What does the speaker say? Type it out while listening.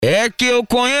É que eu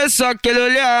conheço aquele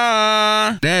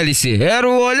olhar. DLC era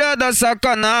o olhar da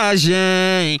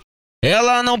sacanagem.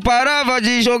 Ela não parava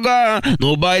de jogar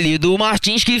no baile do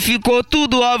Martins, que ficou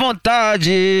tudo à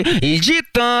vontade. E de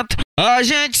tanto a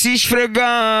gente se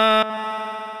esfregar,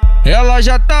 ela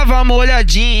já tava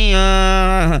molhadinha.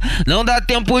 Não dá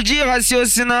tempo de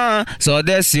raciocinar, só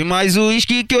desce mais o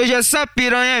uísque que hoje essa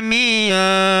piranha é minha.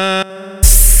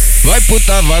 Vai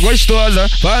puta, vai gostosa,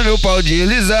 faz meu pau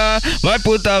deslizar. Vai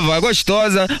puta, vai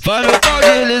gostosa, faz meu pau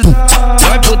deslizar.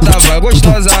 Vai puta, vai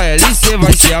gostosa, LC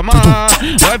vai se amarrar.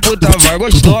 Vai puta, vai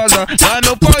gostosa, faz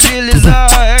meu pau deslizar.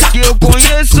 É que eu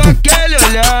conheço aquele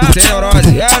olhar. Sem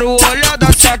neurose, era o olhar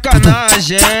da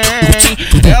sacanagem.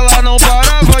 Ela não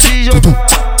parava de jogar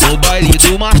no baile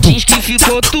do Martins, que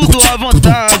ficou tudo à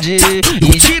vontade.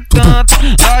 E de tanto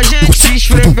a gente se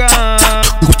esfregar,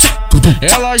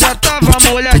 ela já tava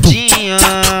molhadinha.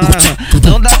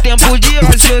 Não dá tempo de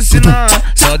raciocinar,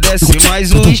 só desce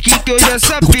mais o uísque que hoje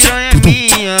essa piranha é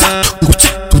minha.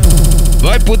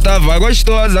 Vai puta, vai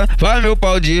gostosa, faz meu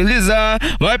pau deslizar.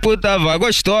 Vai puta, vai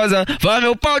gostosa, faz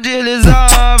meu pau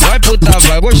deslizar. Vai puta,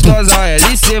 vai gostosa,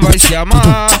 LC vai se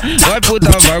amarrar. Vai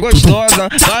puta, vai gostosa,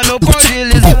 faz meu pau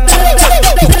deslizar.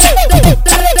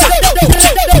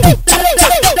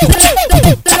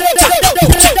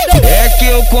 É que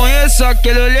eu conheço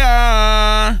aquele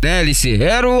olhar. DLC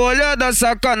era o olhar da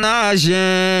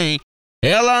sacanagem.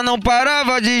 Ela não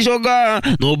parava de jogar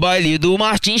no baile do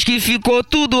Martins, que ficou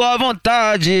tudo à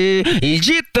vontade. E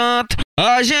de tanto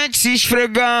a gente se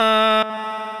esfregar,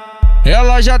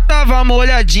 ela já tava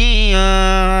molhadinha.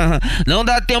 Não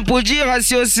dá tempo de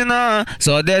raciocinar,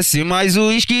 só desce mais o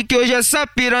uísque que hoje essa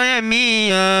piranha é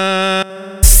minha.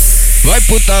 Vai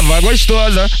puta, vai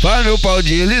gostosa, faz meu pau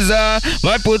deslizar.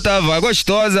 Vai puta, vai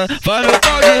gostosa, faz meu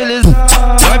pau deslizar.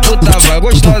 Vai puta, vai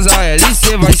gostosa,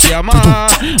 LC vai se amarrar.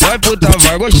 Vai puta,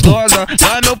 vai gostosa,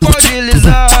 faz meu pau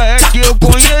deslizar. É que eu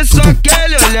conheço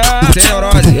aquele olhar. Sem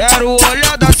neurose, era o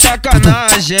olhar da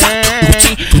sacanagem.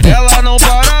 Ela não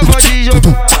parava de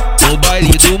jogar no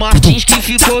baile do Martins, que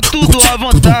ficou tudo à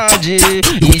vontade.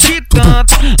 E de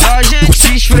tanto a gente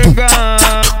se esfregar,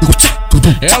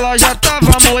 ela já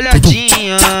tava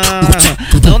molhadinha.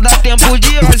 Não dá tempo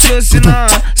de raciocinar,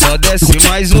 só desce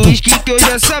mais o uísque que hoje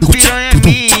essa piranha é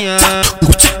minha.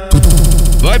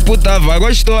 Vai puta, vai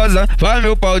gostosa, faz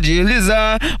meu pau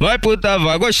deslizar. Vai puta,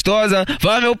 vai gostosa,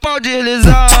 faz meu pau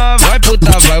deslizar. Vai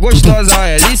puta, vai gostosa,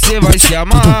 LC vai se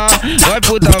amarrar. Vai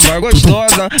puta, vai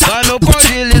gostosa, faz meu pau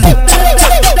deslizar.